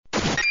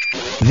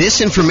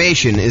This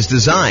information is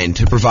designed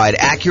to provide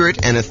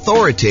accurate and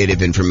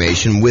authoritative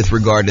information with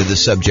regard to the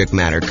subject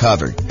matter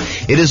covered.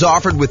 It is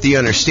offered with the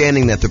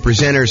understanding that the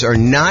presenters are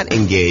not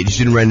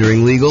engaged in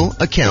rendering legal,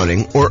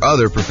 accounting, or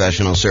other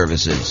professional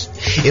services.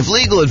 If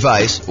legal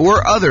advice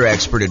or other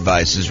expert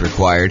advice is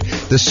required,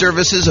 the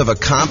services of a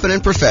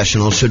competent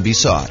professional should be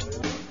sought.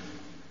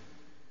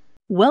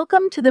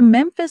 Welcome to the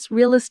Memphis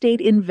Real Estate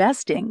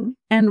Investing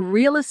and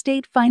Real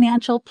Estate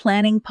Financial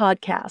Planning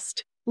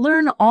Podcast.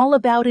 Learn all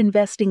about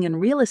investing in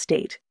real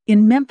estate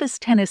in Memphis,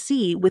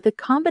 Tennessee, with a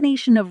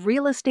combination of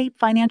real estate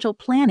financial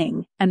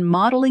planning and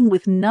modeling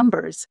with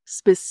numbers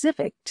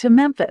specific to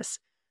Memphis,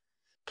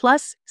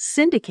 plus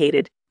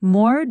syndicated,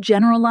 more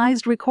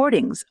generalized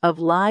recordings of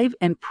live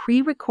and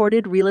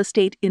pre-recorded real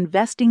estate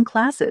investing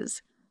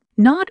classes,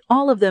 not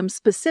all of them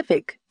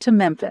specific to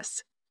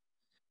Memphis.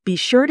 Be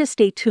sure to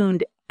stay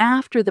tuned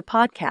after the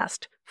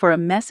podcast for a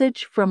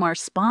message from our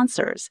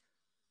sponsors.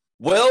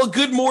 Well,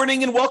 good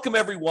morning and welcome,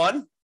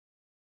 everyone.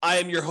 I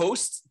am your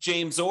host,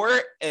 James Orr,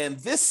 and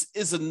this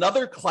is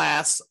another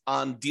class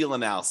on deal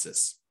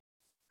analysis.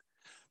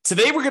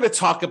 Today, we're going to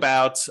talk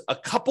about a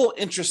couple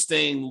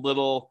interesting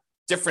little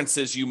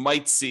differences you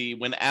might see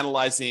when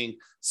analyzing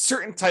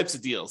certain types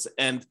of deals.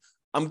 And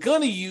I'm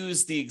going to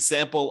use the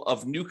example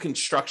of new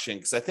construction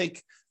because I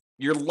think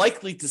you're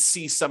likely to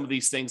see some of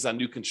these things on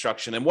new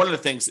construction. And one of the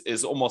things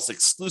is almost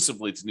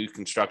exclusively to new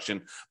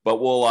construction,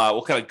 but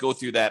we'll kind of go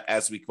through that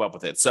as we come up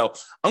with it. So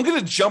I'm going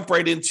to jump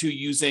right into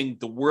using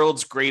the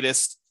world's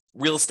greatest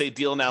real estate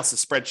deal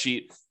analysis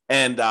spreadsheet.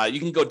 And you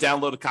can go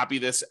download a copy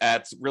of this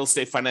at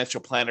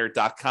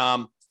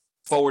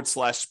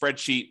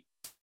realestateFinancialPlanner.com/spreadsheet.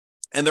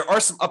 And there are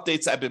some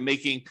updates I've been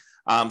making.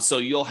 So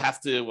you'll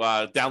have to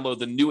download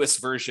the newest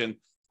version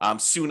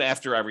soon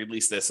after I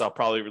release this. I'll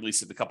probably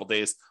release it in a couple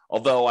days,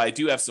 although I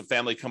do have some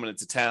family coming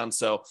into town,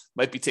 so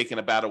might be taking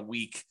about a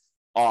week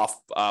off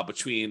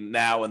between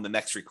now and the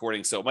next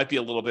recording. So it might be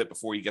a little bit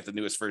before you get the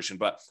newest version,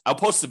 but I'll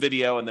post the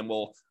video and then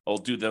I'll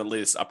do the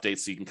latest updates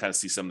so you can kind of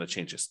see some of the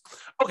changes.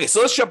 Okay,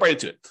 so let's jump right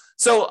into it.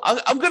 So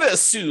I'm going to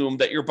assume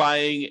that you're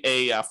buying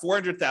a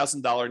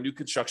 $400,000 new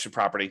construction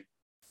property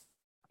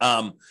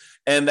and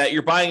that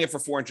you're buying it for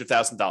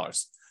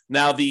 $400,000.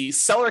 Now, the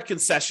seller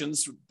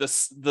concessions, the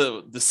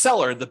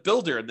seller, the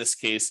builder in this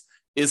case,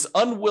 is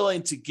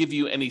unwilling to give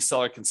you any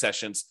seller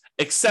concessions,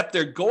 except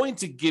they're going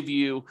to give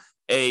you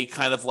a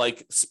kind of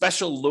like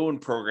special loan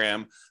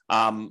program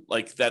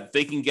like that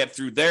they can get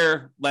through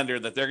their lender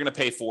that they're going to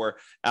pay for.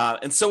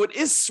 And so it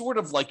is sort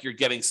of like you're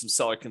getting some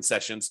seller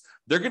concessions.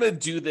 They're going to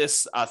do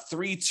this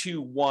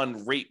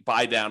 3-2-1 rate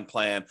buy down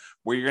plan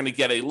where you're going to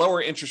get a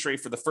lower interest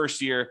rate for the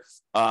first year,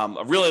 a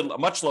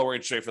much lower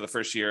interest rate for the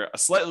first year, a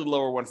slightly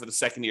lower one for the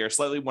second year,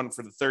 slightly one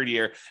for the third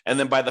year. And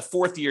then by the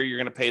fourth year, you're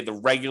going to pay the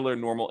regular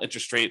normal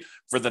interest rate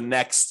for the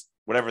next,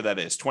 whatever that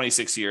is,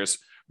 26 years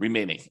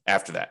remaining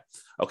after that.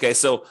 Okay,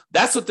 so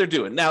that's what they're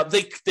doing. Now,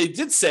 they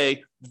did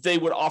say they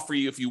would offer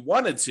you, if you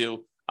wanted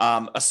to,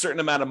 a certain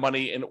amount of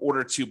money in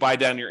order to buy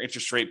down your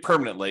interest rate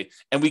permanently.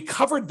 And we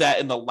covered that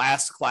in the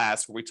last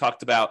class where we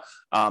talked about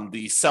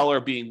the seller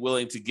being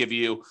willing to give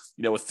you,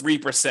 a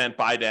 3%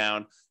 buy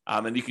down,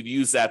 and you could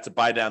use that to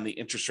buy down the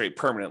interest rate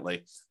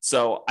permanently.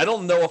 So I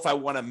don't know if I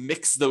want to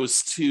mix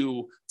those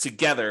two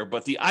together,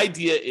 but the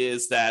idea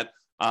is that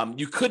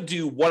you could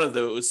do one of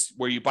those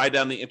where you buy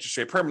down the interest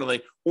rate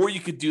permanently, or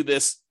you could do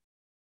this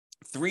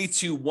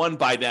 3-2-1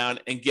 buy down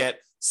and get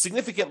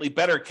significantly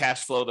better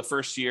cash flow the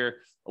first year,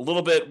 a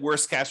little bit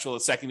worse cash flow the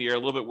second year, a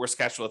little bit worse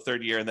cash flow the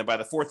third year. And then by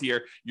the fourth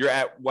year, you're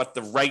at what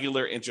the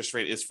regular interest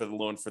rate is for the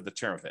loan for the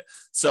term of it.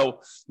 So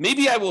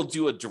maybe I will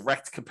do a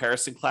direct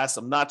comparison class.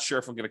 I'm not sure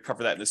if I'm going to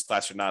cover that in this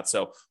class or not.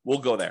 So we'll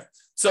go there.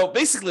 So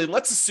basically,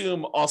 let's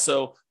assume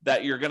also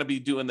that you're going to be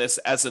doing this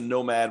as a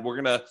nomad.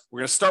 We're going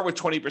to start with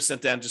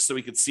 20% down just so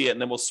we can see it. And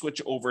then we'll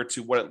switch over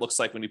to what it looks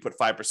like when you put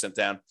 5%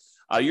 down.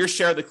 Your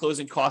share of the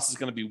closing cost is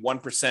going to be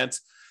 1%.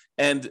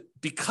 And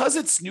because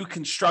it's new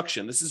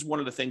construction, this is one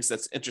of the things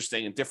that's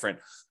interesting and different.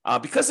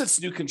 Because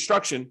it's new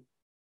construction,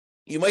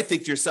 you might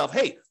think to yourself,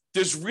 hey,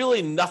 there's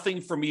really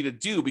nothing for me to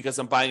do because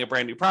I'm buying a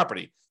brand new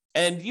property.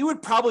 And you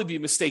would probably be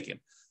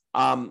mistaken.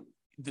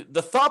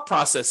 The thought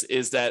process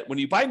is that when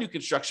you buy new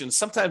construction,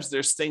 sometimes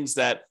there's things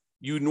that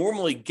you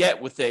normally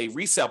get with a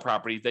resale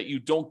property that you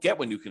don't get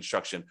with new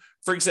construction.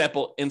 For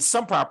example, in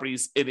some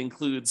properties, it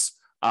includes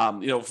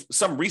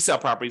some resale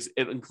properties,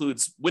 it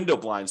includes window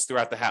blinds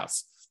throughout the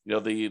house.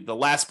 The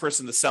last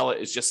person to sell it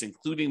is just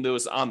including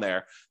those on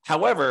there.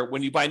 However,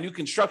 when you buy new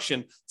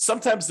construction,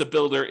 sometimes the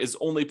builder is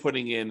only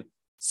putting in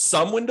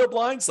some window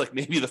blinds, like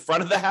maybe the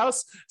front of the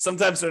house.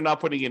 Sometimes they're not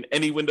putting in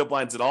any window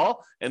blinds at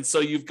all. And so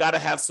you've got to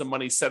have some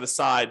money set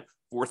aside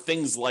for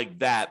things like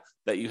that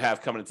you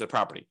have coming into the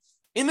property.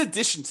 In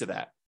addition to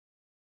that,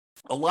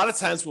 a lot of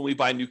times when we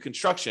buy new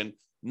construction,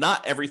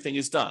 not everything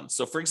is done.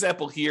 So for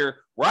example,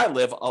 here where I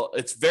live,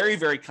 it's very,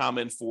 very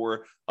common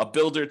for a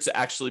builder to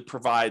actually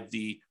provide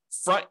the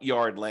front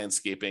yard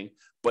landscaping,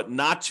 but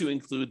not to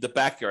include the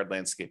backyard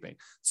landscaping.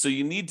 So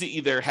you need to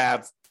either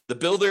have the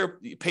builder,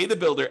 pay the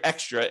builder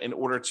extra in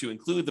order to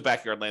include the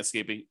backyard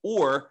landscaping,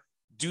 or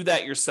do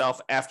that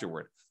yourself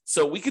afterward.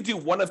 So we could do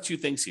one of two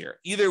things here.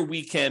 Either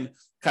we can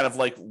kind of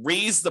like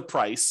raise the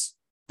price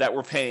that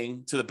we're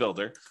paying to the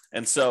builder.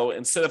 And so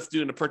instead of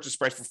doing a purchase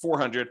price for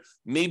 400,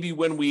 maybe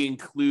when we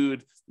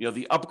include,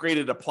 the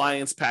upgraded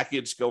appliance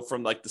package, go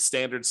from like the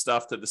standard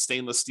stuff to the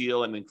stainless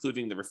steel and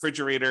including the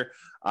refrigerator,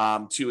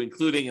 to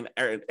including an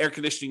air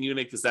conditioning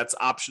unit, because that's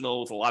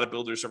optional with a lot of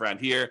builders around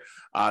here,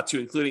 to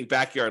including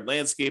backyard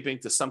landscaping,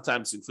 to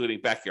sometimes including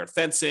backyard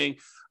fencing,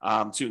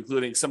 to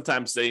including,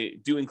 sometimes they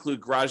do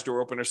include garage door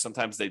openers,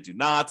 sometimes they do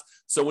not.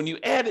 So when you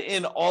add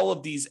in all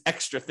of these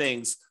extra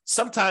things,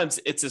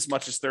 sometimes it's as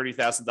much as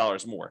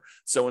 $30,000 more.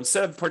 So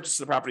instead of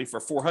purchasing the property for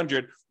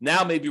 400,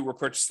 now maybe we're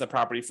purchasing the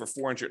property for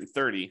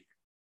 430.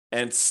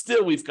 And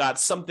still, we've got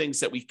some things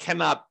that we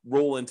cannot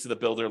roll into the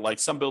builder. Like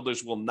some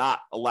builders will not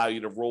allow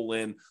you to roll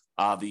in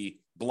the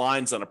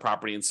blinds on a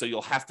property. And so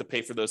you'll have to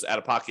pay for those out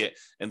of pocket.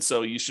 And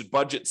so you should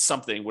budget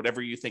something,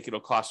 whatever you think it'll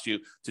cost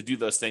you to do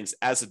those things,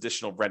 as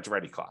additional rent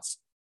ready costs.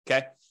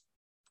 Okay.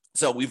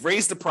 So we've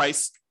raised the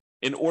price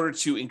in order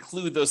to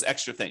include those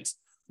extra things.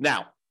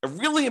 Now, a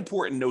really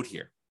important note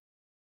here.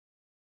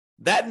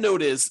 That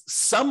note is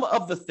some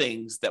of the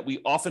things that we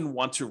often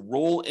want to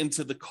roll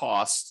into the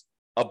cost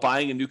of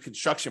buying a new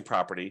construction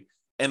property,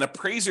 an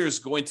appraiser is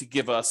going to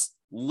give us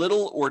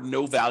little or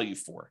no value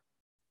for.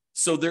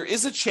 So there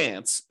is a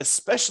chance,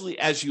 especially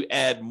as you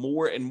add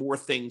more and more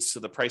things to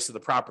the price of the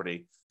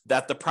property,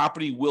 that the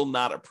property will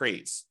not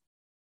appraise.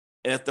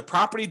 And if the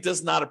property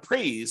does not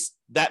appraise,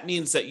 that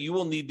means that you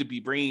will need to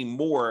be bringing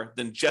more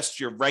than just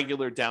your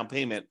regular down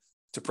payment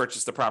to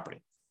purchase the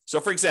property. So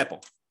for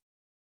example,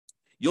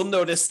 you'll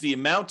notice the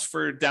amount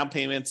for down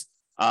payment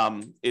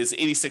is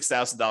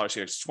 $86,000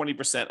 here. It's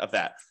 20% of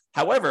that.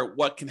 However,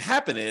 what can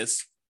happen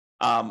is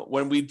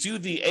when we do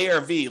the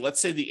ARV, let's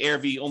say the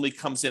ARV only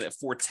comes in at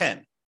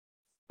 410.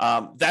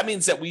 That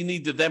means that we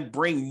need to then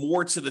bring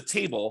more to the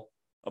table.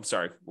 I'm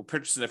sorry, we're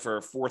purchasing it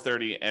for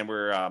 430 and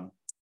we're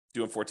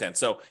doing 410.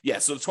 So yeah,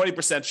 so the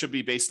 20% should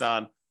be based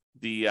on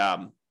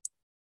the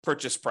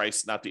purchase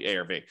price, not the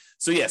ARV.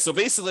 So yeah, so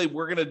basically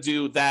we're going to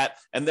do that,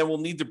 and then we'll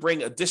need to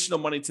bring additional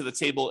money to the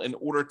table in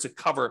order to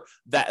cover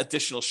that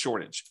additional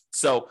shortage.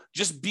 So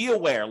just be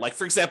aware. Like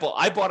for example,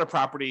 I bought a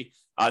property,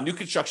 a new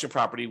construction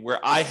property, where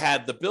I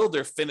had the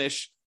builder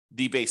finish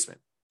the basement.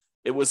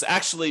 It was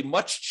actually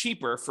much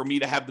cheaper for me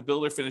to have the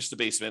builder finish the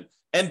basement,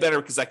 and better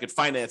because I could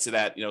finance it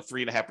at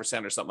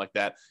 3.5% or something like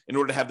that in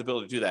order to have the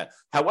builder do that.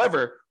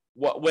 However,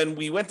 when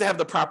we went to have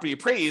the property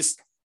appraised,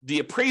 the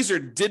appraiser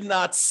did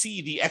not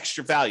see the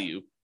extra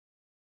value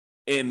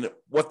in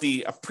what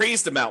the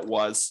appraised amount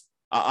was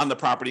on the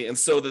property. And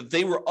so that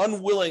they were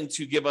unwilling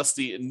to give us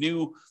the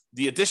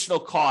additional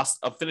cost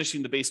of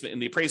finishing the basement in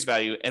the appraised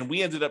value. And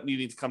we ended up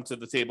needing to come to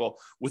the table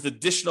with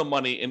additional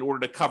money in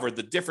order to cover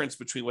the difference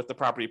between what the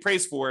property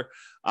appraised for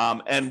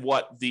and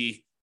what the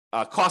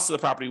cost of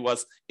the property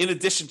was, in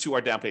addition to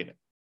our down payment.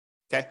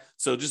 Okay.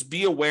 So just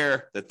be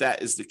aware that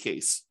that is the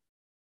case.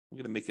 I'm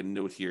going to make a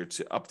note here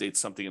to update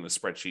something in the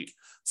spreadsheet,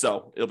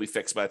 so it'll be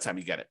fixed by the time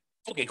you get it.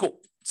 Okay, cool.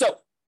 So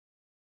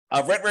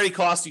rent ready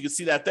cost, you can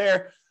see that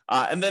there.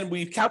 And then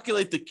we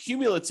calculate the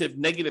cumulative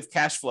negative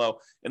cash flow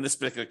in this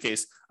particular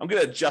case. I'm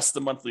going to adjust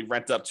the monthly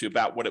rent up to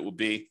about what it would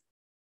be.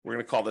 We're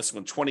going to call this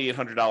one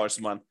 $2,800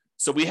 a month.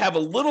 So we have a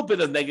little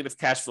bit of negative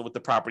cash flow with the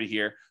property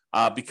here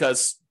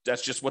because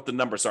that's just what the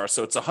numbers are.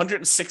 So it's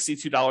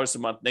 $162 a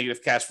month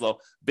negative cash flow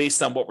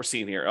based on what we're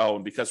seeing here. Oh,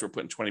 and because we're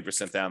putting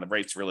 20% down, the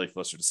rate's really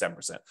closer to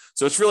 7%.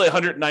 So it's really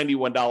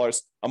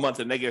 $191 a month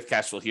of negative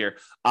cash flow here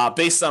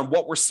based on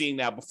what we're seeing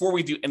now before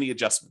we do any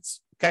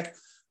adjustments. Okay.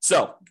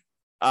 So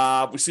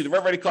we see the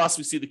rent ready costs.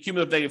 We see the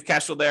cumulative negative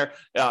cash flow there.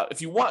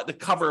 If you want to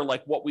cover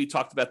like what we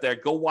talked about there,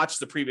 go watch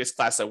the previous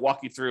class. I walk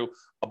you through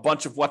a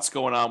bunch of what's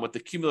going on with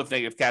the cumulative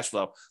negative cash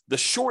flow. The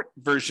short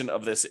version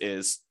of this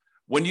is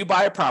when you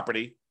buy a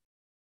property,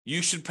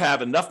 you should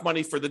have enough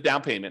money for the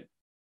down payment,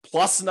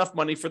 plus enough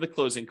money for the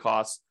closing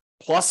costs,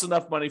 plus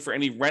enough money for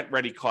any rent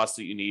ready costs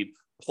that you need,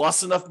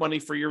 plus enough money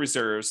for your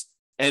reserves.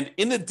 And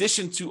in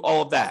addition to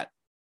all of that,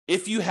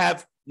 if you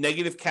have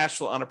negative cash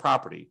flow on a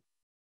property,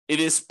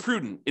 it is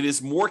prudent, it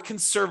is more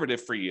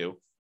conservative for you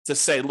to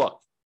say,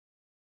 look,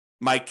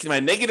 my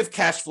negative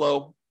cash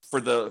flow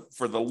for the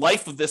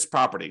life of this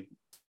property,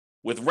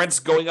 with rents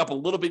going up a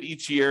little bit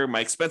each year, my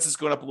expenses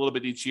going up a little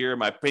bit each year,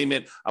 my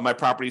payment on my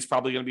property is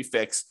probably going to be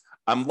fixed.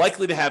 I'm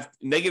likely to have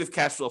negative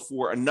cash flow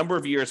for a number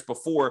of years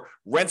before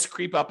rents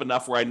creep up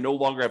enough where I no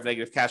longer have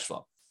negative cash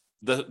flow.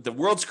 The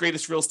world's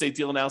greatest real estate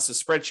deal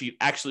analysis spreadsheet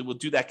actually will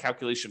do that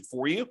calculation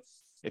for you.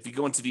 If you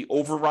go into the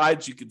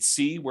overrides, you can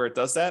see where it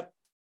does that.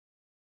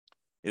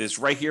 It is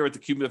right here with the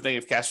cumulative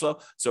negative cash flow.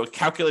 So it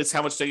calculates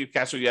how much negative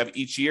cash flow you have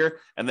each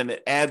year, and then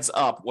it adds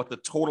up what the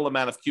total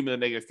amount of cumulative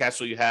negative cash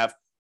flow you have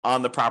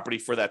on the property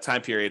for that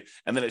time period.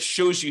 And then it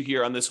shows you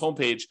here on this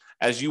homepage,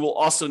 as you will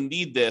also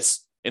need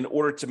this in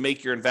order to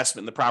make your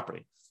investment in the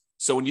property.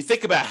 So when you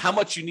think about how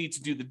much you need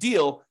to do the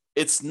deal,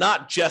 it's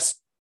not just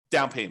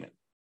down payment.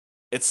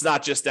 It's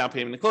not just down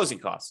payment and closing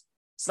costs.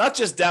 It's not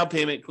just down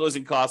payment,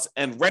 closing costs,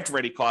 and rent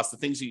ready costs, the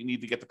things that you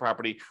need to get the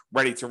property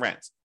ready to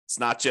rent. It's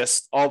not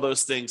just all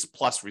those things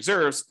plus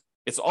reserves.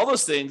 It's all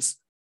those things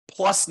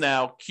plus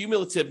now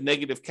cumulative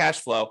negative cash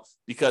flow,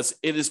 because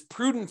it is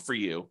prudent for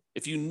you,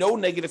 if you know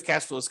negative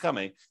cash flow is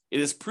coming, it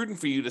is prudent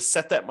for you to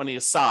set that money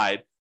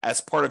aside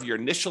as part of your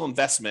initial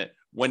investment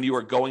when you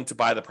are going to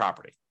buy the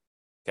property.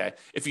 Okay.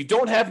 If you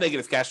don't have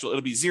negative cash flow,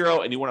 it'll be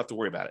zero and you won't have to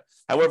worry about it.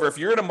 However, if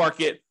you're in a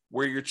market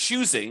where you're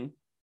choosing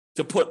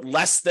to put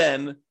less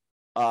than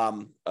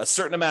a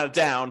certain amount of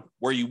down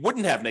where you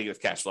wouldn't have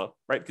negative cash flow,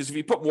 right? Because if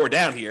you put more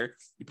down here,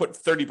 you put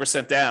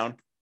 30% down,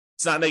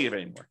 it's not negative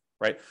anymore,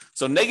 right?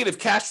 So negative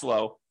cash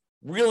flow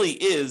really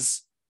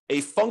is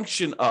a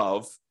function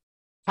of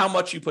how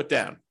much you put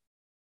down.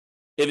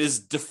 It is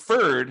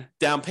deferred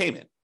down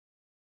payment.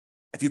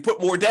 If you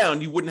put more down,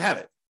 you wouldn't have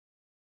it.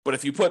 But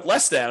if you put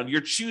less down,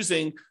 you're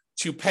choosing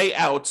to pay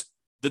out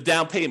the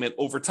down payment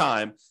over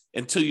time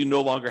until you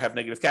no longer have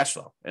negative cash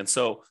flow. And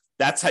so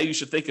that's how you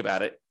should think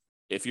about it.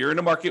 If you're in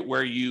a market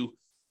where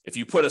if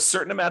you put a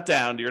certain amount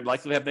down, you're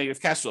likely to have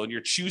negative cash flow, and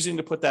you're choosing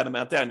to put that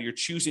amount down, you're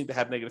choosing to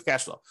have negative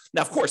cash flow.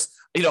 Now, of course,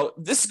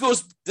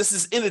 this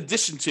is in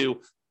addition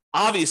to,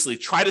 obviously,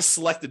 try to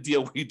select a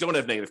deal where you don't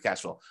have negative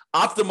cash flow.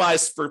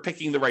 Optimize for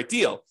picking the right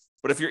deal.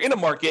 But if you're in a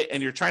market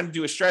and you're trying to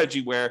do a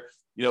strategy where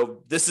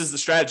this is the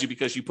strategy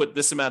because you put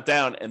this amount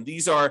down, and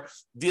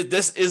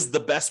this is the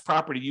best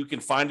property you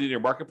can find in your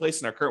marketplace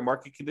in our current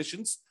market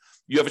conditions,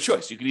 you have a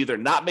choice. You can either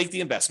not make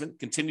the investment,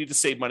 continue to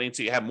save money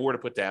until you have more to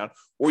put down,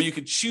 or you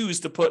could choose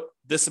to put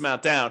this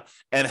amount down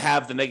and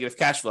have the negative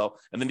cash flow.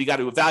 And then you got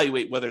to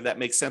evaluate whether that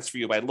makes sense for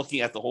you by looking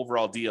at the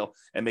overall deal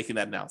and making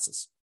that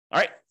analysis. All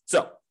right.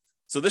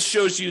 So this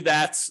shows you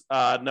that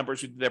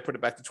numbers we did there, put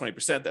it back to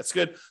 20%. That's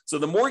good. So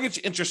the mortgage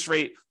interest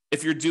rate,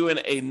 if you're doing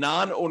a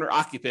non-owner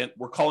occupant,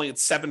 we're calling it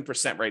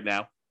 7% right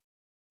now.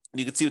 And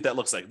you can see what that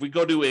looks like. If we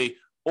go to a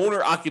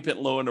owner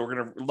occupant loan, we're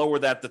going to lower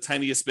that the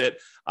tiniest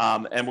bit,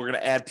 and we're going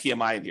to add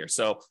PMI in here.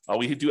 So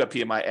we do have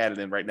PMI added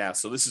in right now.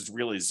 So this is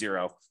really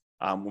zero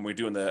when we're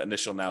doing the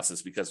initial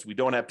analysis, because we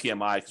don't have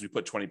PMI because we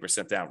put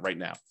 20% down right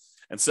now.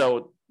 And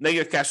so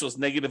negative cash flow is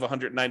negative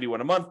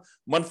 $191 a month.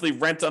 Monthly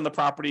rent on the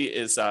property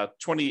is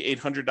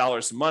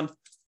 $2,800 a month.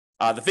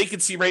 The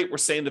vacancy rate, we're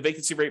saying the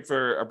vacancy rate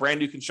for a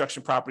brand new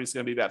construction property is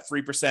going to be about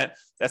 3%.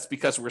 That's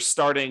because we're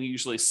starting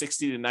usually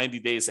 60 to 90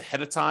 days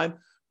ahead of time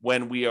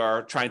when we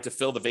are trying to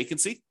fill the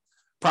vacancy.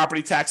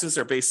 Property taxes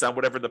are based on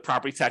whatever the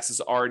property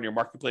taxes are in your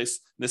marketplace.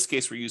 In this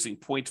case, we're using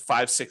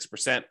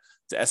 0.56%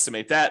 to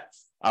estimate that.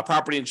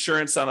 Property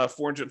insurance on a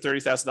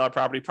 $430,000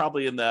 property,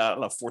 probably in the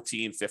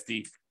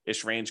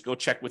 $1,450-ish range. Go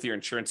check with your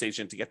insurance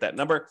agent to get that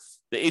number.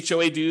 The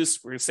HOA dues,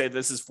 we're going to say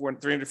this is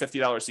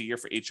 $350 a year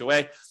for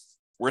HOA.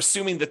 We're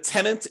assuming the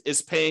tenant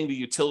is paying the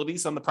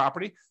utilities on the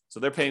property. So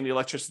they're paying the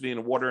electricity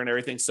and water and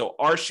everything. So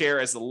our share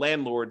as the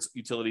landlord's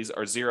utilities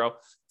are zero.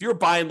 If you're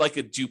buying like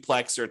a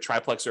duplex or a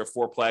triplex or a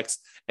fourplex,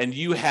 and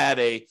you had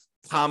a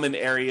common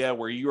area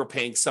where you were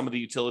paying some of the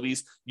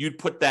utilities, you'd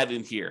put that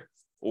in here.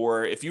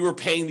 Or if you were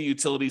paying the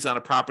utilities on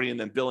a property and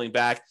then billing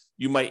back,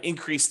 you might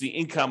increase the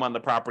income on the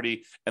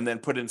property and then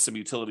put in some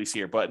utilities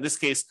here. But in this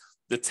case,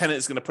 the tenant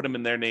is going to put them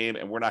in their name,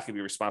 and we're not going to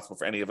be responsible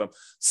for any of them.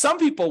 Some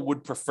people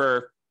would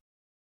prefer,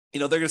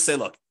 they're going to say,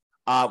 look,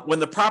 when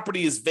the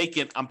property is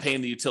vacant, I'm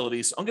paying the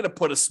utilities. So I'm going to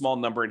put a small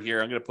number in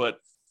here. I'm going to put,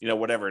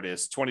 whatever it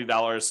is,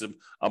 $20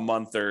 a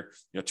month or,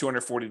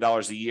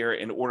 $240 a year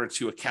in order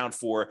to account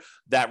for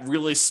that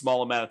really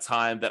small amount of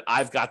time that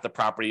I've got the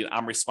property and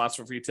I'm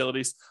responsible for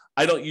utilities.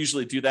 I don't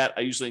usually do that.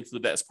 I usually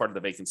include that as part of the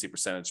vacancy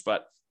percentage,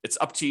 but it's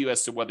up to you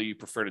as to whether you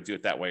prefer to do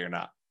it that way or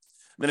not.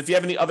 And then if you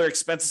have any other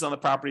expenses on the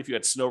property, if you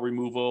had snow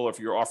removal or if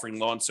you're offering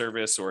lawn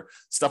service or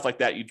stuff like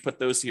that, you'd put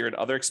those here in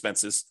other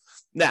expenses.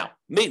 Now,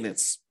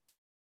 maintenance.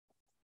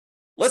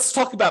 Let's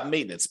talk about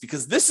maintenance,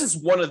 because this is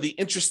one of the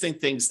interesting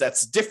things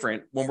that's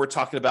different when we're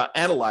talking about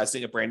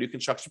analyzing a brand new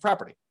construction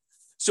property.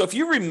 So if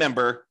you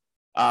remember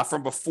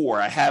from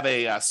before, I have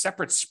a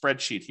separate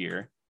spreadsheet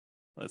here.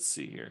 Let's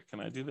see here. Can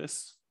I do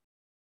this?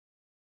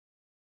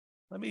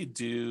 Let me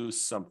do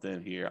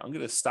something here. I'm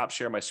going to stop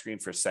sharing my screen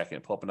for a second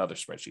and pull up another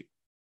spreadsheet.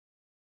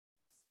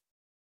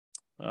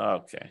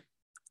 Okay.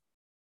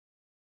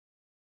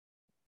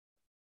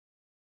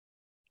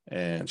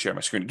 And share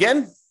my screen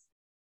again.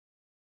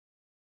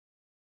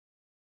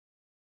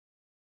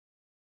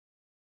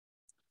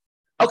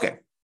 Okay,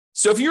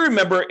 so if you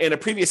remember in a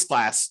previous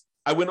class,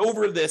 I went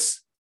over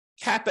this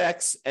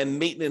CapEx and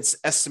maintenance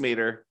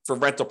estimator for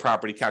rental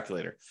property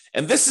calculator.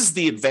 And this is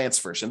the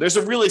advanced version. There's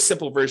a really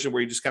simple version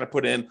where you just kind of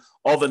put in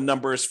all the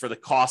numbers for the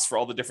cost for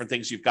all the different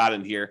things you've got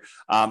in here,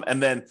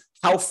 and then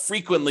how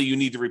frequently you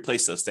need to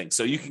replace those things.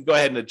 So you can go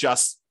ahead and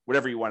adjust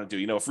whatever you want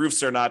to do. If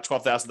roofs are not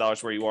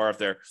 $12,000 where you are, if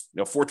they're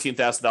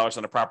 $14,000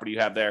 on a property you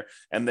have there,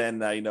 and then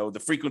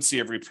the frequency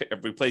of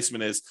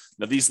replacement is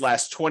these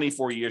last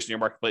 24 years in your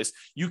marketplace,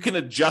 you can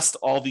adjust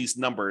all these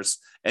numbers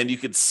and you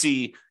can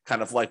see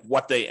kind of like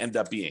what they end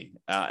up being,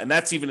 and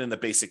that's even in the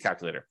basic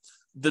calculator.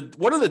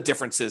 One of the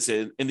differences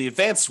in the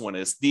advanced one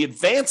is the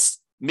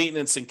advanced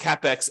maintenance and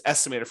CapEx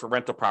estimator for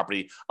rental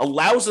property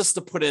allows us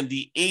to put in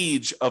the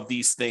age of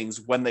these things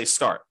when they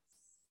start.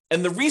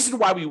 And the reason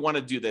why we want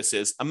to do this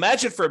is,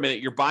 imagine for a minute,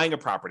 you're buying a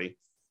property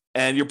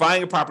and you're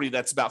buying a property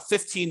that's about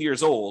 15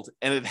 years old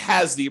and it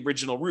has the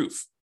original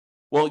roof.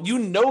 Well, you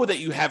know that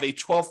you have a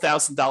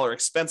 $12,000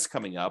 expense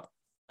coming up,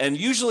 and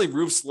usually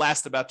roofs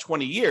last about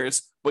 20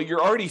 years, but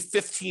you're already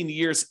 15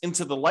 years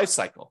into the life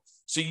cycle.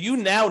 So you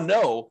now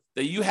know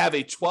that you have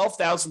a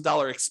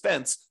 $12,000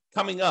 expense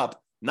coming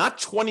up, not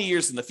 20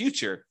 years in the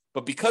future,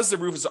 but because the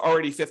roof is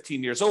already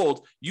 15 years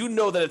old, you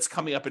know that it's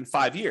coming up in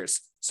 5 years.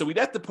 So we'd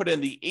have to put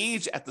in the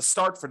age at the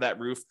start for that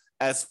roof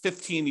as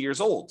 15 years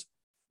old.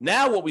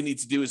 Now what we need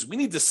to do is we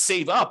need to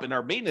save up in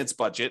our maintenance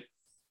budget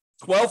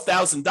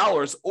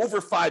 $12,000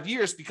 over 5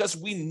 years because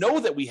we know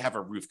that we have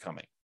a roof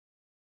coming,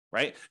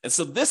 right? And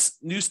so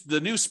the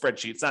new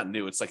spreadsheet, it's not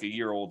new, it's like a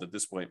year old at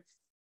this point.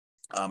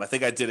 I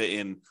think I did it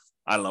in,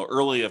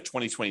 early of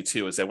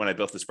 2022 is that when I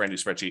built this brand new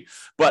spreadsheet.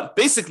 But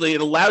basically,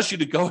 it allows you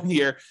to go in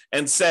here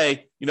and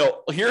say,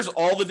 here's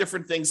all the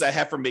different things I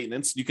have for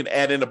maintenance. You can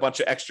add in a bunch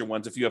of extra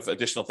ones if you have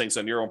additional things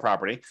on your own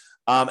property.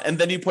 And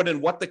then you put in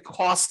what the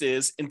cost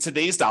is in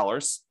today's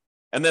dollars.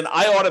 And then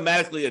I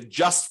automatically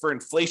adjust for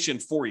inflation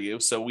for you.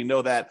 So we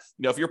know that,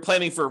 if you're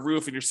planning for a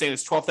roof and you're saying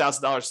it's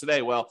 $12,000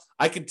 today, well,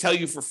 I can tell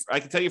you for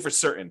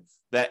certain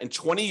that in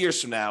 20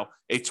 years from now,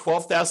 a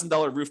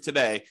 $12,000 roof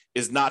today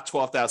is not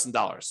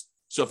 $12,000.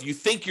 So if you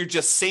think you're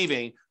just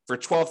saving for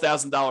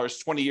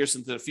 $12,000 20 years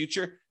into the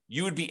future,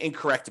 you would be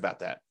incorrect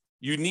about that.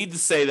 You need to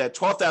say that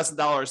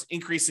 $12,000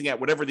 increasing at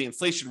whatever the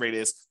inflation rate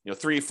is,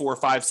 3, 4,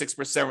 5,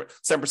 6%,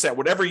 7%,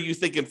 whatever you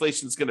think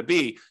inflation is going to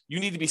be,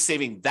 you need to be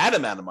saving that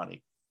amount of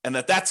money. And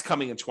that's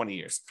coming in 20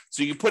 years.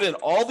 So you put in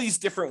all these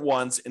different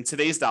ones in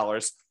today's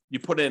dollars. You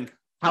put in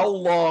how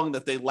long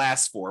that they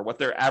last for, what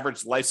their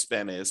average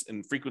lifespan is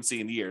in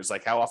frequency in years,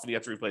 like how often you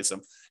have to replace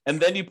them. And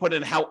then you put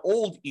in how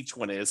old each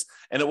one is,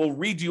 and it will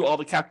redo all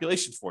the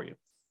calculations for you.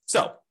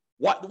 So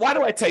why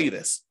do I tell you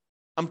this?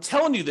 I'm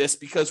telling you this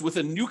because with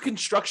a new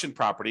construction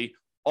property,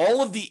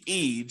 all of the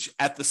age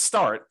at the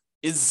start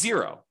is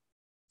 0.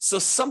 So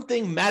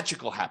something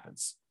magical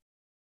happens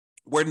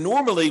where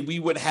normally we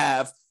would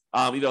have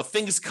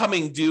things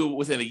coming due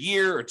within a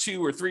year or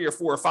 2 or 3 or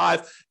 4 or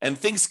 5, and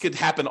things could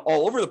happen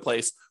all over the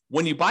place.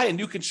 When you buy a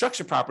new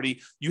construction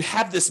property, you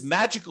have this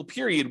magical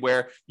period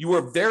where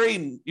you're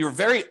very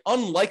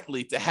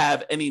unlikely to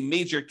have any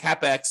major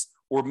CapEx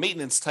or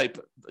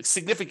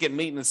significant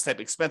maintenance type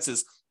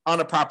expenses on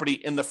a property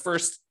in the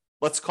first,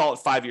 let's call it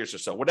 5 years or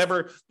so,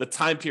 whatever the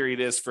time period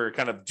is for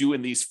kind of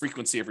doing these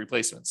frequency of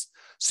replacements.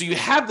 So you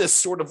have this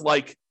sort of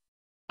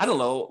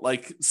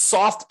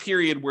soft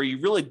period where you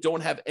really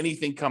don't have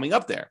anything coming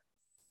up there.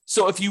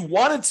 So if you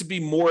wanted to be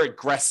more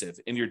aggressive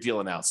in your deal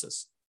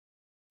analysis,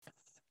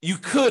 you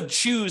could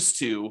choose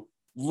to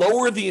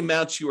lower the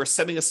amounts you are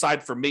setting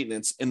aside for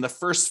maintenance in the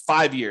first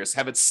 5 years,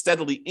 have it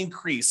steadily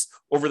increase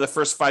over the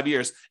first 5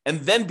 years,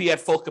 and then be at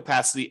full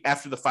capacity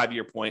after the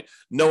 5-year point,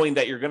 knowing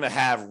that you're going to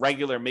have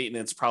regular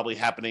maintenance probably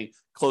happening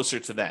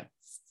closer to then.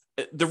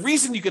 The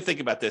reason you could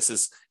think about this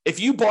is if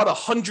you bought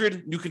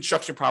 100 new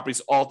construction properties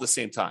all at the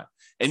same time,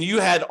 and you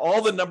had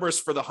all the numbers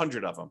for the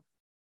 100 of them,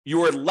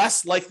 you are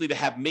less likely to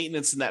have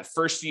maintenance in that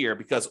first year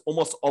because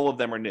almost all of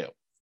them are new.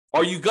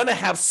 Are you going to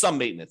have some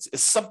maintenance?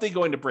 Is something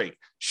going to break?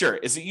 Sure.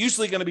 Is it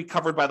usually going to be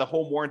covered by the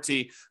home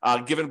warranty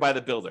given by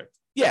the builder?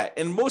 Yeah,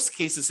 in most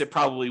cases, it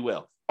probably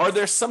will. Are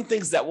there some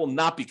things that will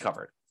not be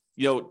covered?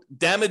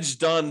 Damage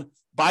done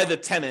by the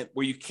tenant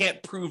where you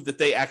can't prove that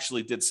they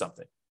actually did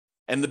something,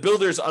 and the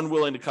builder is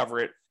unwilling to cover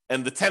it,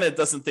 and the tenant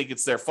doesn't think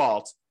it's their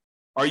fault.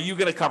 Are you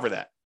going to cover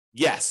that?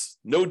 Yes,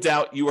 no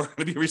doubt you are going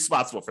to be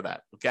responsible for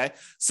that, okay?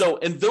 So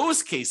in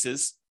those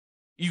cases,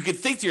 you could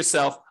think to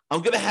yourself,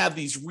 I'm going to have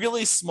these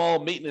really small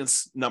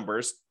maintenance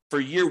numbers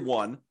for year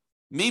 1,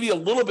 maybe a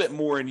little bit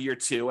more in year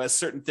 2 as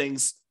certain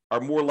things are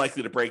more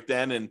likely to break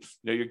then. And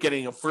you're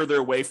getting further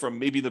away from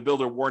maybe the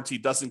builder warranty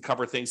doesn't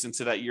cover things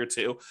into that year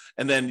 2.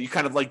 And then you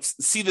kind of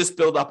see this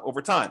build up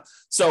over time.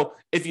 So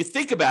if you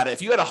think about it,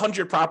 if you had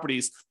 100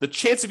 properties, the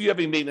chance of you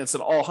having maintenance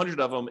in all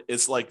 100 of them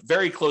is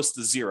very close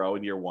to 0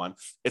 in year 1.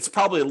 It's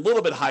probably a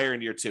little bit higher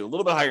in year 2, a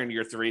little bit higher in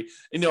year 3.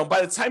 And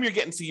by the time you're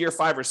getting to year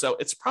 5 or so,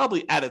 it's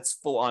probably at its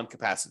full on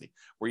capacity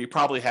where you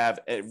probably have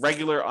a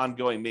regular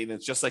ongoing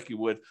maintenance, just like you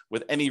would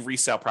with any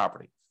resale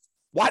property.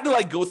 Why do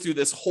I go through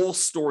this whole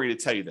story to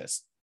tell you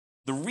this?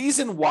 The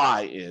reason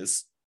why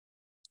is,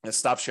 let's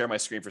stop sharing my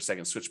screen for a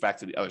second, switch back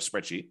to the other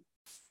spreadsheet.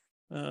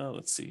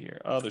 Let's see here,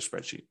 other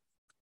spreadsheet.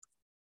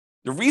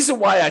 The reason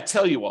why I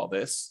tell you all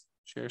this,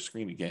 share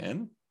screen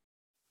again,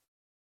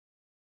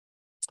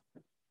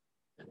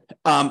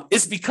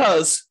 is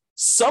because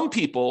some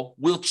people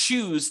will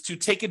choose to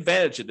take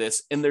advantage of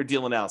this in their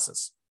deal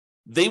analysis.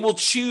 They will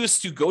choose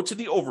to go to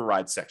the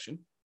override section.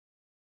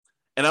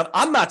 And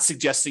I'm not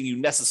suggesting you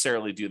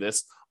necessarily do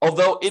this,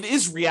 although it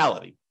is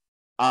reality.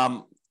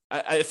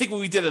 I think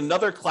when we did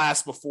another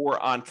class before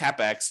on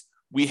CapEx,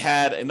 we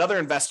had another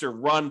investor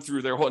run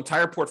through their whole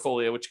entire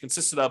portfolio, which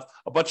consisted of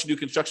a bunch of new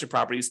construction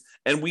properties.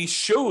 And we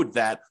showed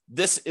that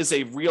this is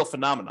a real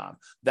phenomenon,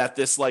 that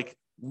this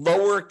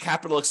lower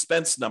capital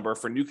expense number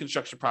for new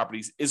construction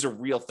properties is a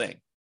real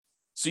thing.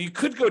 So you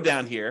could go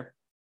down here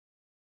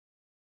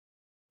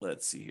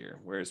let's see here.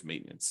 Where's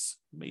maintenance?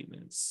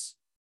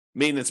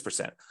 Maintenance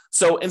percent.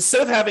 So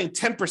instead of having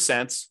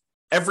 10%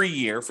 every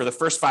year for the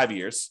first 5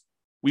 years,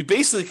 we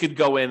basically could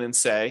go in and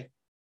say,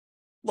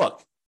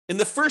 look, in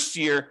the first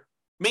year,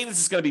 maintenance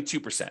is going to be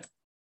 2%.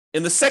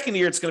 In the second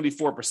year, it's going to be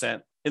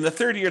 4%. In the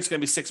third year, it's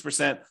going to be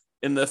 6%.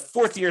 In the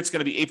fourth year, it's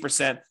going to be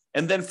 8%.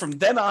 And then from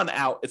then on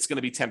out, it's going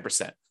to be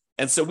 10%.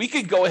 And so we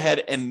could go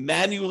ahead and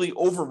manually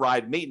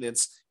override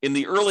maintenance in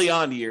the early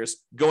on years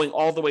going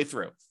all the way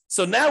through.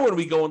 So now when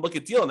we go and look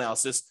at deal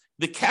analysis,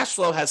 the cash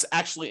flow has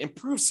actually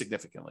improved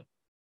significantly,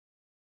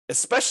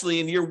 especially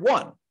in year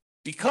one,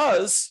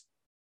 because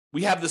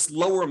we have this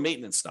lower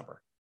maintenance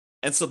number.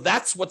 And so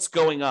that's what's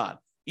going on.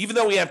 Even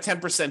though we have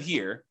 10%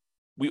 here,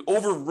 we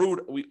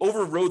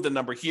overrode the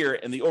number here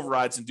in the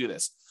overrides and do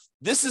this.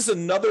 This is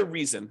another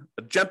reason,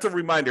 a gentle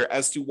reminder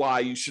as to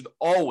why you should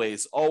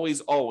always, always,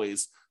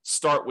 always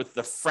start with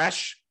the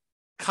fresh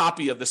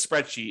copy of the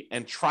spreadsheet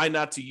and try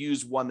not to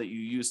use one that you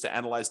used to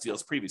analyze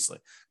deals previously.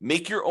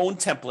 Make your own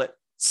template,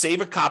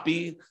 save a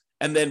copy,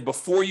 and then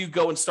before you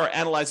go and start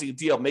analyzing a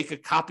deal, make a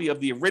copy of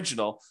the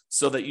original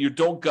so that you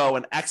don't go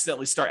and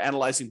accidentally start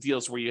analyzing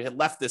deals where you had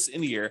left this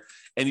in here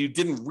and you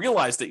didn't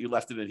realize that you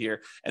left it in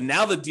here. And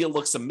now the deal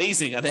looks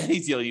amazing on any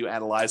deal you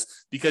analyze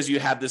because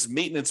you have this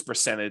maintenance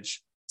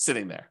percentage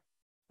sitting there.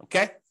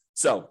 Okay?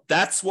 So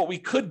that's what we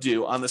could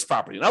do on this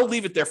property. And I'll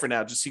leave it there for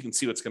now just so you can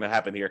see what's going to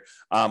happen here.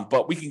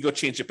 But we can go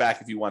change it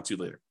back if you want to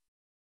later.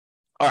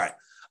 All right.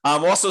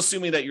 Also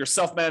assuming that you're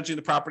self-managing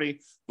the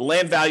property, the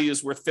land value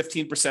is worth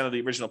 15% of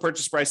the original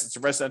purchase price. It's a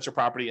residential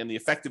property, and the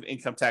effective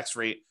income tax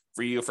rate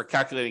for you for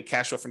calculating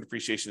cash flow from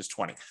depreciation is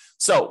 20.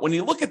 So when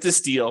you look at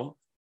this deal,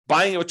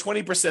 buying it with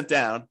 20%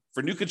 down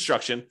for new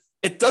construction,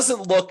 it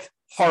doesn't look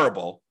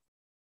horrible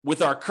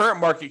with our current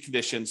market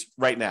conditions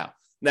right now.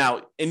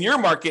 Now, in your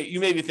market, you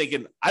may be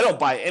thinking, I don't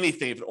buy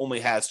anything if it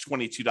only has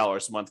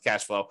 $22 a month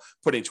cash flow,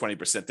 putting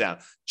 20% down.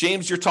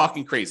 James, you're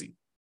talking crazy.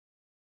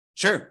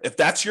 Sure, if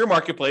that's your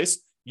marketplace,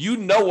 you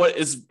know what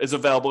is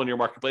available in your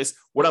marketplace.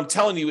 What I'm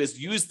telling you is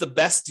use the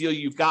best deal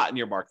you've got in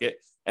your market,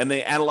 and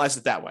they analyze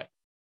it that way.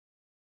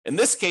 In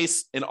this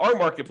case, in our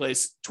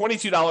marketplace,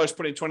 $22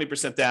 putting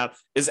 20% down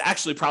is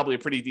actually probably a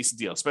pretty decent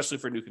deal, especially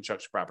for new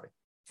construction property.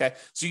 Okay,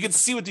 so you can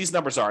see what these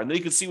numbers are, and then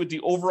you can see what the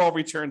overall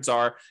returns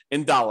are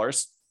in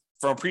dollars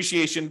from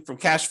appreciation, from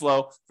cash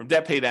flow, from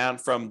debt pay down,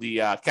 from the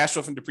cash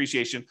flow from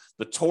depreciation,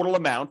 the total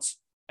amount.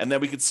 And then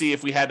we could see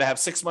if we had to have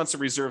 6 months of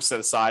reserves set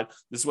aside,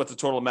 this is what the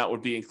total amount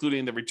would be,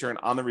 including the return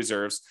on the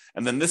reserves.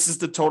 And then this is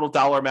the total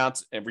dollar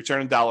amount and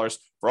return in dollars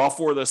for all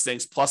four of those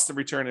things, plus the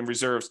return in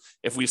reserves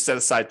if we set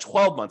aside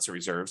 12 months of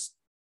reserves.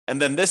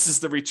 And then this is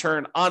the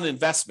return on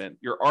investment,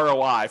 your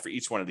ROI for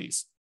each one of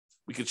these.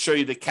 We could show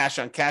you the cash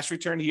on cash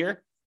return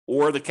here,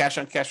 or the cash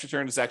on cash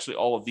return is actually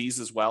all of these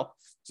as well.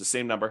 It's the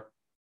same number.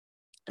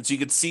 And so you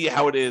can see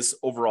how it is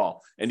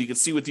overall. And you can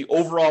see what the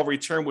overall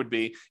return would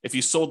be if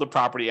you sold the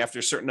property after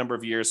a certain number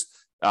of years.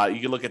 You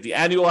can look at the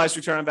annualized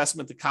return on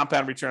investment, the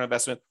compound return on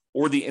investment,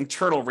 or the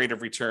internal rate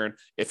of return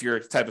if you're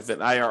type of an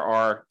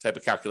IRR type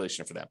of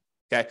calculation for them.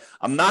 Okay.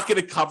 I'm not going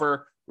to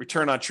cover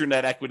return on true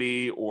net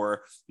equity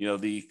or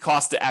the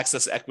cost to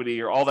access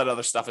equity or all that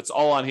other stuff. It's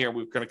all on here.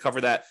 We're going to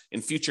cover that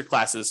in future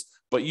classes,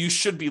 but you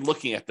should be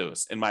looking at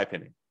those, in my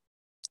opinion.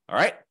 All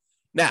right.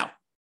 Now,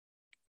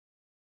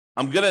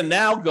 I'm going to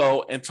now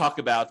go and talk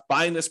about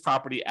buying this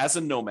property as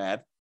a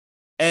nomad,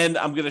 and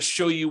I'm going to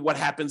show you what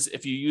happens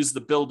if you use the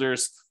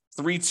builder's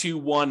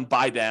 3-2-1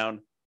 buy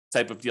down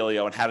type of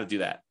dealio and how to do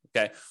that.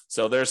 Okay,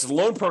 so there's a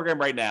loan program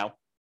right now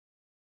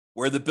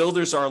where the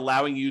builders are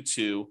allowing you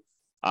to,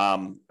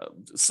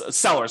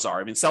 sellers are.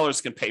 I mean, sellers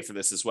can pay for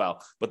this as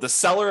well, but the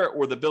seller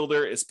or the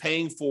builder is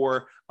paying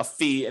for a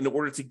fee in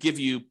order to give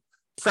you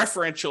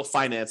preferential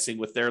financing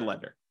with their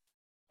lender.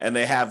 And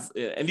they have,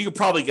 and you could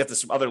probably get this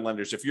from other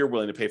lenders if you're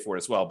willing to pay for it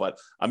as well. But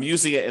I'm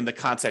using it in the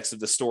context of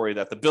the story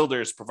that the builder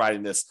is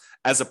providing this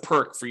as a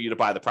perk for you to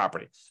buy the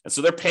property. And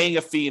so they're paying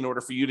a fee in order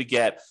for you to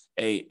get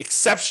a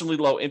exceptionally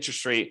low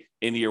interest rate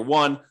in year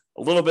one,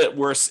 a little bit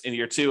worse in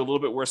year two, a little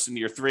bit worse in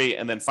year three,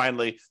 and then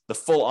finally the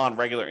full on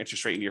regular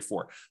interest rate in year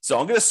four. So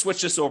I'm going to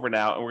switch this over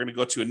now, and we're going to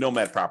go to a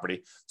nomad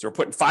property. So we're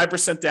putting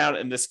 5% down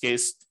in this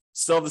case,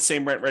 still have the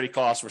same rent ready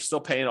costs. We're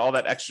still paying all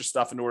that extra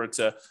stuff in order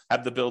to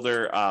have the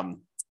builder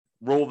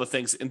roll the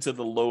things into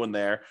the loan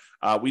there.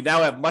 We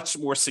now have much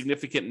more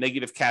significant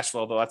negative cash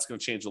flow, though that's going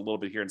to change a little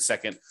bit here in a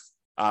second.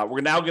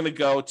 We're now going to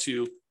go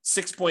to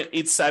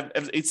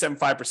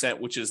 6.875%,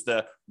 which is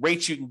the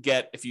rate you can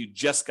get if you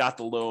just got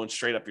the loan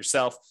straight up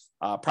yourself.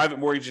 Private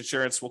mortgage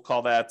insurance, we'll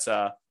call that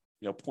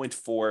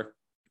 0.4 or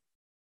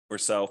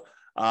so.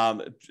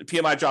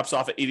 PMI drops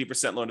off at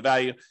 80% loan to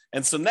value.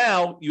 And so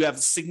now you have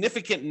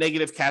significant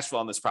negative cash flow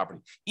on this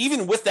property,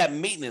 even with that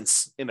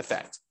maintenance in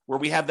effect, where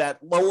we have that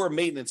lower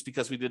maintenance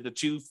because we did the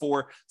 2,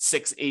 4,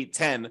 6, 8,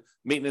 10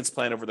 maintenance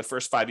plan over the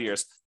first 5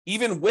 years.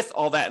 Even with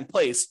all that in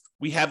place,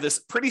 we have this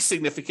pretty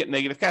significant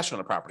negative cash flow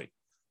on the property.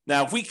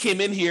 Now, if we came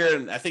in here,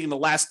 and I think in the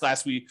last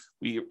class, we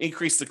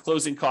increased the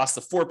closing cost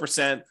to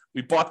 4%.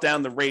 We brought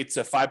down the rate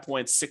to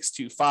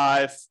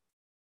 5.625.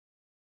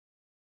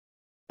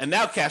 And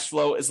now cash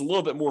flow is a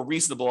little bit more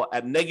reasonable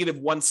at negative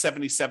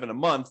 177 a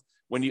month.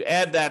 When you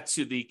add that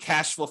to the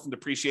cash flow from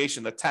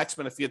depreciation, the tax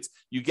benefits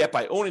you get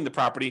by owning the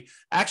property,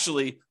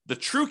 actually the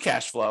true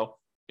cash flow,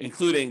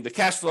 including the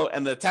cash flow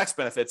and the tax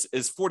benefits,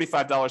 is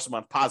 $45 a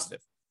month positive.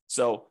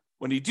 So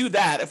when you do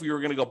that, if we were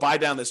going to go buy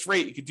down this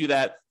rate, you could do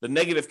that. The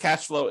negative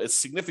cash flow is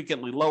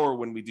significantly lower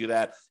when we do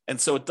that. And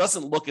so it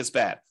doesn't look as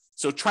bad.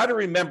 So try to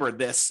remember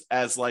this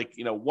as like,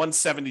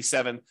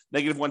 177,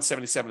 negative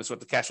 177 is what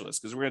the cash flow is,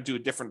 because we're going to do a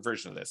different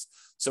version of this.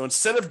 So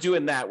instead of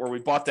doing that, where we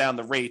bought down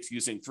the rate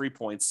using 3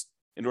 points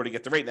in order to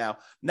get the rate now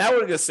what we're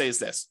going to say is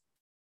this.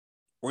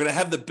 We're going to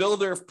have the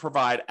builder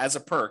provide as a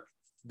perk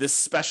this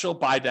special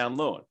buy down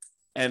loan.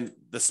 And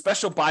the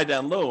special buy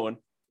down loan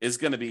is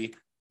going to be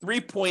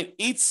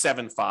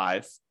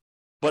 3.875,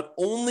 but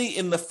only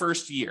in the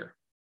first year.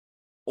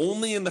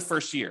 Only in the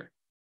first year.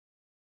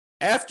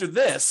 After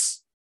this,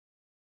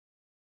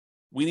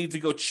 we need to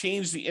go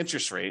change the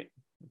interest rate.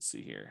 Let's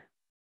see here.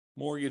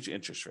 Mortgage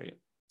interest rate.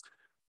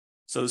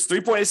 So it's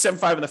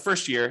 3.875 in the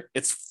first year.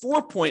 It's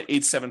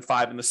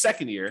 4.875 in the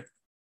second year.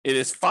 It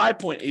is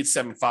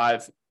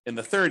 5.875 in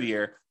the third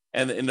year.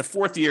 And in the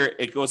fourth year,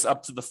 it goes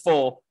up to the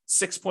full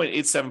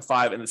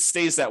 6.875, and it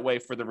stays that way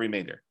for the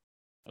remainder.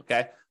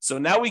 Okay. So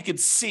now we could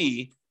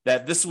see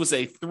that this was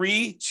a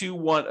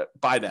 3-2-1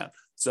 buy down.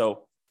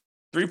 So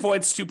 3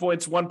 points, 2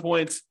 points, 1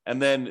 point,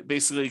 and then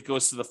basically it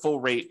goes to the full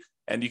rate.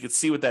 And you can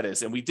see what that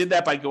is. And we did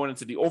that by going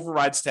into the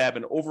overrides tab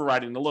and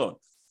overriding the loan.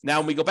 Now,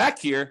 when we go back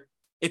here,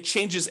 it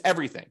changes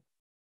everything.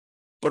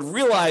 But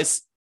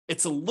realize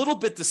it's a little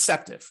bit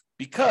deceptive,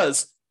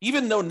 because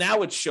even though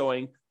now it's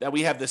showing that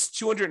we have this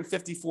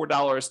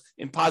 $254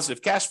 in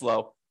positive cash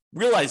flow,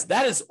 realize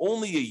that is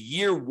only a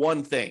year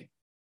one thing.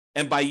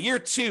 And by year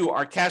two,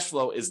 our cash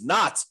flow is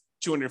not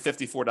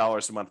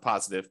 $254 a month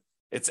positive.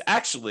 It's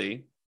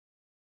actually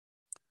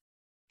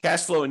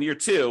cash flow in year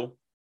two,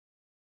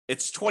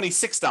 it's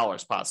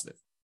 $26 positive,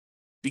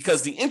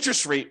 because the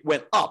interest rate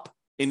went up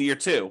in year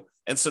two.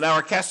 And so now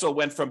our cash flow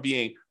went from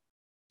being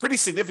pretty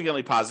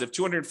significantly positive,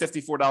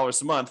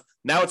 $254 a month.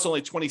 Now it's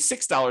only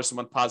 $26 a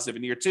month positive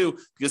in year two,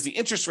 because the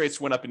interest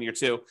rates went up in year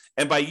two.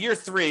 And by year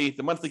three,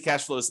 the monthly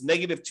cash flow is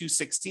negative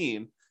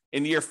 $216.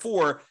 In year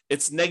four,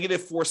 it's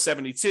negative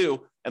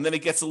 $472. And then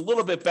it gets a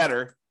little bit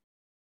better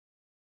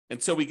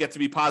until we get to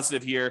be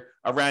positive here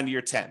around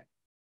year 10.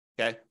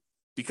 Okay.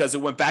 Because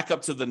it went back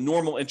up to the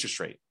normal interest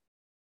rate.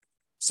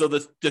 So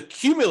the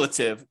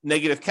cumulative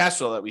negative cash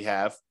flow that we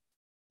have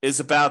is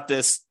about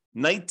this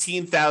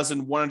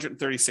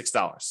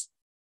 $19,136.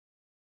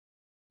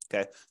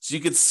 Okay, so you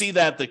can see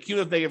that the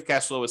cumulative negative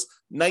cash flow is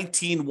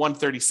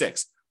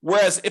 $19,136.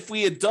 Whereas if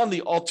we had done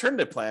the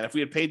alternative plan, if we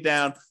had paid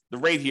down the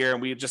rate here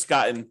and we had just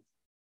gotten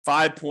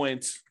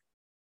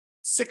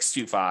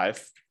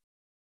 5.625,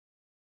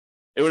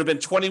 it would have been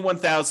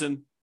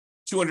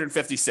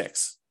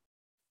 $21,256.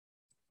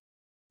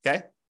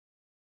 Okay,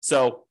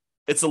 so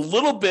it's a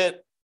little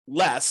bit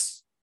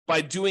less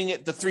by doing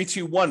it the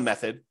 3-2-1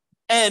 method.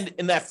 And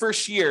in that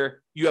first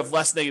year, you have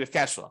less negative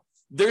cash flow.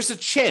 There's a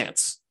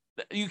chance,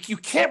 you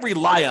can't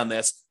rely on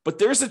this, but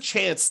there's a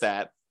chance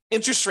that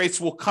interest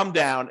rates will come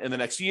down in the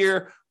next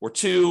year or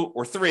 2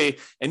 or 3,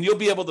 and you'll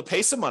be able to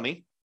pay some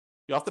money.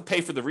 You'll have to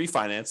pay for the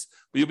refinance,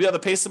 but you'll be able to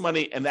pay some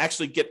money and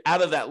actually get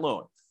out of that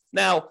loan.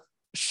 Now,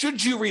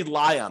 should you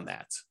rely on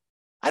that?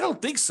 I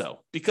don't think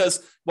so,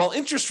 because while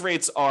interest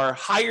rates are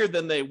higher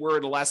than they were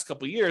in the last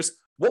couple of years,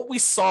 what we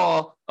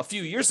saw a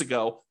few years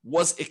ago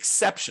was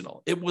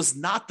exceptional. It was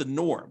not the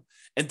norm.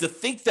 And to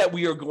think that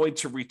we are going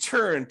to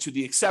return to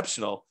the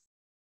exceptional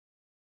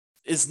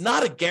is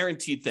not a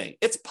guaranteed thing.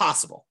 It's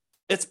possible.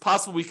 It's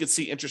possible we could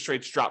see interest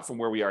rates drop from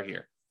where we are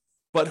here.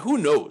 But who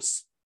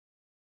knows?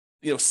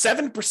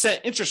 7%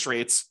 interest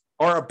rates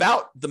are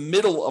about the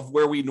middle of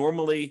where we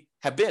normally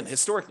have been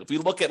historically. If we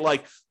look at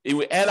if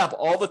we add up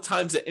all the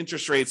times that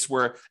interest rates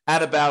were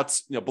at about,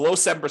 below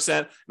 7%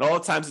 and all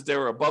the times that they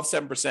were above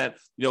 7%,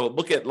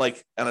 look at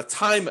on a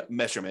time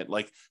measurement,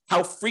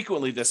 how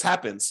frequently this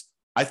happens.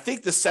 I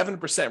think the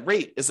 7%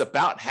 rate is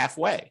about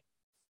halfway.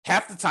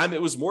 Half the time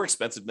it was more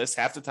expensive than this,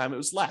 half the time it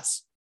was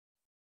less.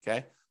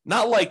 Okay.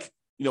 Not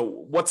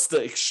what's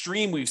the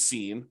extreme we've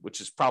seen,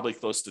 which is probably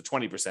close to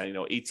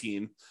 20%,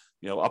 18,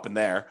 up in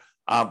there.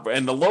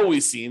 And the low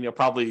we've seen,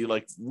 probably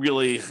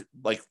really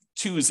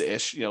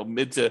twos-ish,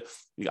 mid to,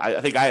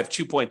 I think I have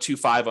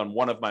 2.25 on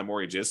one of my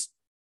mortgages.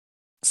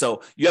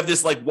 So you have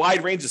this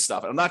wide range of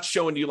stuff. I'm not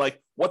showing you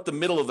what the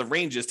middle of the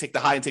range is, take the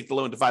high and take the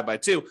low and divide by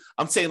 2.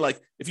 I'm saying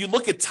if you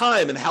look at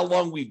time and how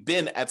long we've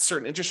been at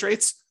certain interest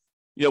rates,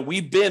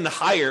 we've been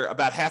higher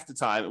about half the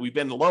time. We've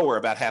been lower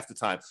about half the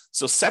time.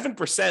 So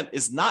 7%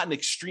 is not an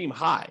extreme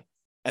high.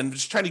 And I'm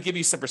just trying to give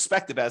you some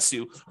perspective as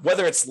to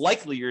whether it's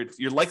likely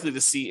you're likely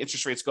to see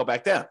interest rates go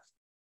back down.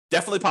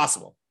 Definitely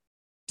possible.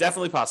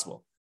 Definitely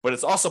possible. But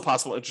it's also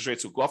possible interest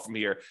rates will go up from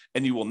here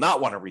and you will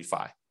not want to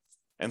refi.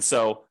 And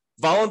so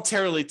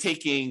voluntarily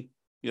taking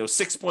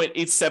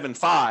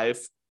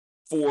 6.875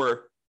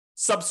 for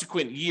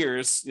subsequent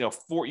years,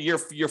 for year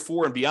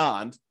 4 and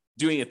beyond,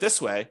 doing it this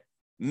way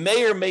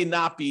may or may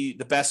not be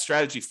the best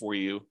strategy for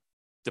you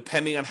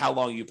depending on how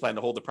long you plan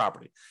to hold the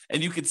property.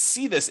 And you can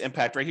see this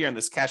impact right here in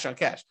this cash on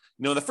cash.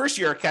 In the first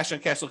year, cash on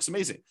cash looks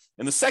amazing.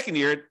 In the second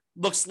year, it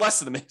looks less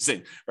than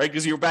amazing, right?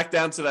 Because you're back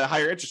down to the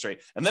higher interest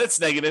rate. And then it's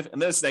negative,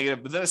 and then it's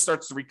negative, but then it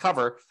starts to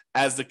recover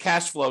as the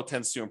cash flow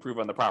tends to improve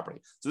on the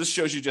property. So this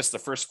shows you just the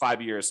first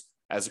 5 years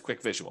as a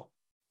quick visual.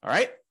 All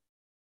right.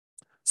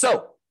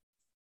 So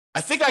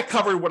I think I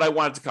covered what I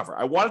wanted to cover.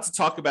 I wanted to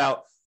talk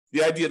about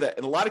the idea that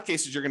in a lot of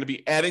cases, you're going to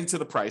be adding to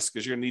the price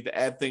because you're going to need to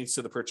add things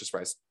to the purchase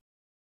price.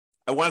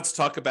 I wanted to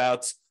talk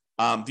about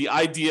the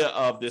idea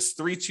of this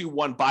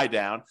 3-2-1 buy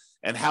down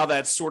and how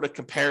that sort of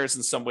compares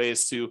in some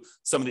ways to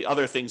some of the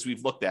other things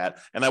we've looked at.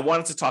 And I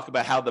wanted to talk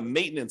about how the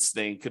maintenance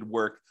thing could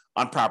work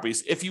on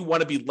properties if you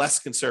want to be less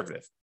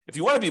conservative. If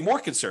you want to be more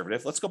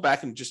conservative, let's go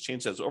back and just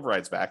change those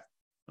overrides back.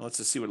 And let's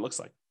just see what it looks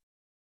like.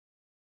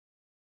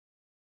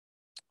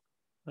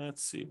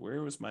 Let's see,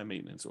 where was my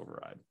maintenance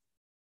override?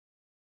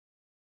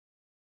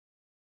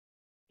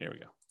 Here we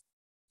go.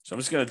 So I'm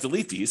just going to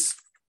delete these.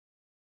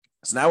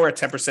 So now we're at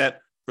 10%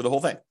 for the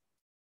whole thing.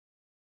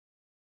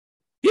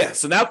 Yeah,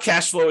 so now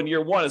cash flow in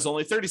year one is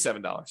only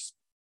 $37.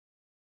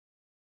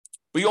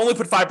 But you only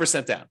put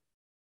 5% down.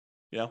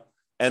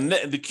 And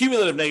the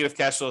cumulative negative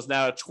cash flow is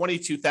now at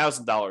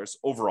 $22,000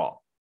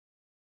 overall,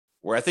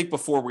 where I think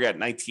before we were at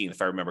 19,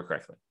 if I remember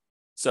correctly.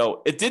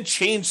 So it did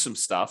change some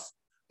stuff,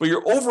 but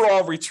your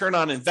overall return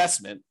on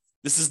investment,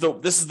 this is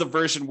the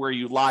version where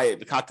you lie at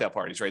the cocktail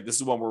parties, right? This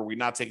is one where we're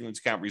not taking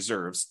into account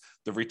reserves.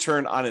 The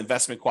return on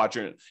investment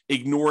quadrant,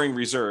 ignoring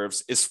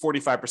reserves, is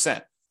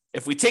 45%.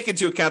 If we take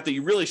into account that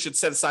you really should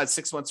set aside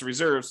 6 months of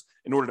reserves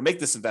in order to make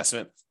this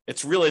investment,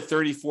 it's really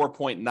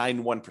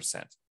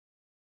 34.91%.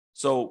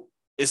 So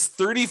is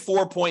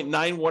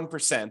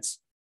 34.91%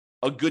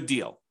 a good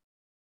deal?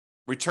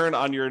 Return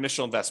on your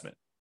initial investment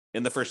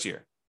in the first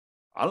year?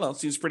 I don't know.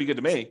 Seems pretty good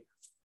to me.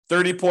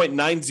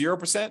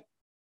 30.90%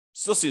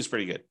 still seems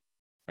pretty good,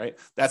 right?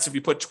 That's if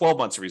you put 12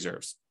 months of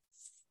reserves.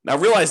 Now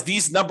realize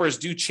these numbers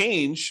do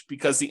change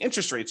because the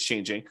interest rate's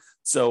changing.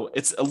 So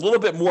it's a little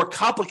bit more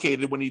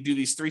complicated when you do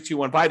these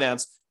 3-2-1 buy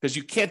downs because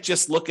you can't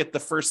just look at the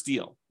first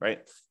deal,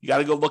 right? You got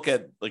to go look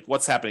at like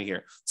what's happening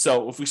here.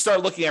 So if we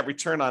start looking at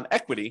return on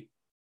equity,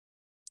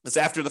 it's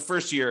after the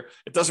first year,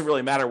 it doesn't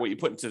really matter what you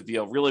put into the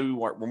deal. Really,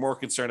 we're more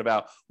concerned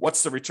about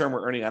what's the return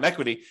we're earning on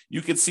equity.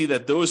 You can see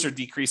that those are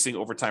decreasing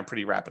over time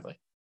pretty rapidly,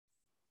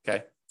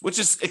 okay? Which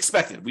is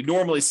expected. We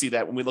normally see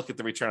that when we look at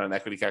the return on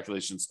equity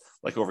calculations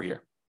like over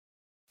here,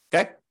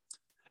 okay?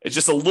 It's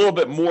just a little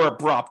bit more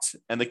abrupt,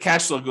 and the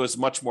cash flow goes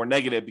much more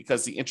negative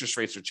because the interest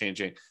rates are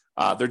changing.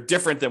 They're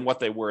different than what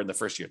they were in the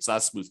first year. It's not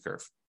a smooth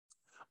curve.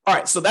 All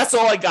right, so that's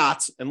all I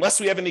got. Unless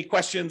we have any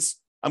questions,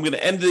 I'm going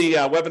to end the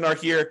webinar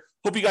here.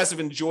 Hope you guys have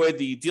enjoyed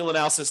the deal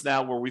analysis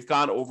now where we've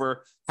gone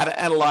over how to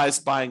analyze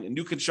buying a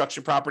new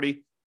construction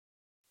property.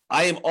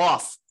 I am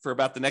off for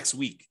about the next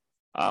week.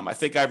 I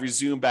think I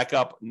resume back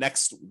up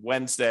next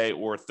Wednesday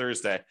or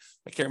Thursday.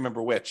 I can't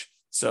remember which.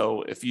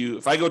 So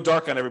if I go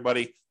dark on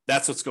everybody,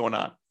 that's what's going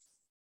on.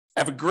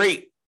 Have a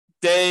great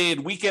day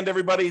and weekend,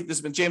 everybody. This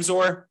has been James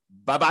Orr.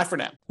 Bye-bye for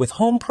now. With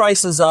home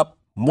prices up,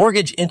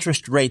 mortgage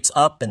interest rates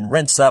up, and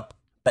rents up,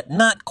 but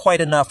not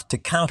quite enough to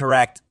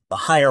counteract the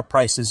higher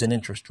prices and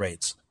interest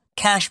rates,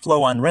 cash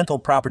flow on rental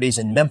properties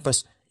in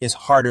Memphis is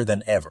harder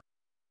than ever.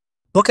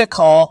 Book a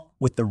call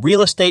with the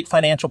Real Estate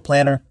Financial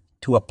Planner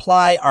to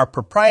apply our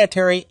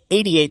proprietary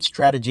 88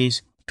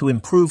 strategies to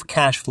improve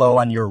cash flow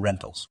on your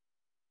rentals.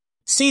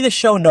 See the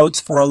show notes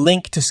for a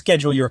link to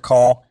schedule your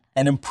call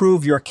and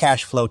improve your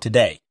cash flow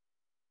today.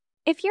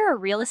 If you're a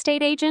real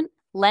estate agent,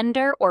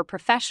 lender, or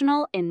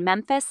professional in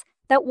Memphis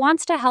that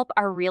wants to help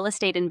our real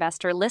estate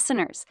investor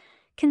listeners,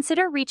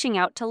 consider reaching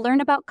out to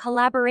learn about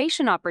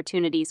collaboration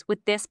opportunities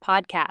with this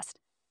podcast.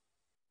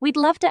 We'd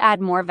love to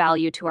add more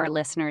value to our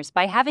listeners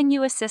by having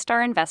you assist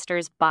our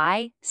investors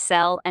buy,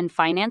 sell, and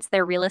finance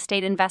their real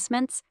estate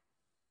investments.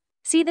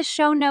 See the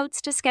show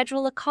notes to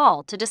schedule a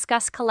call to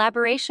discuss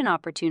collaboration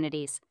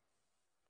opportunities.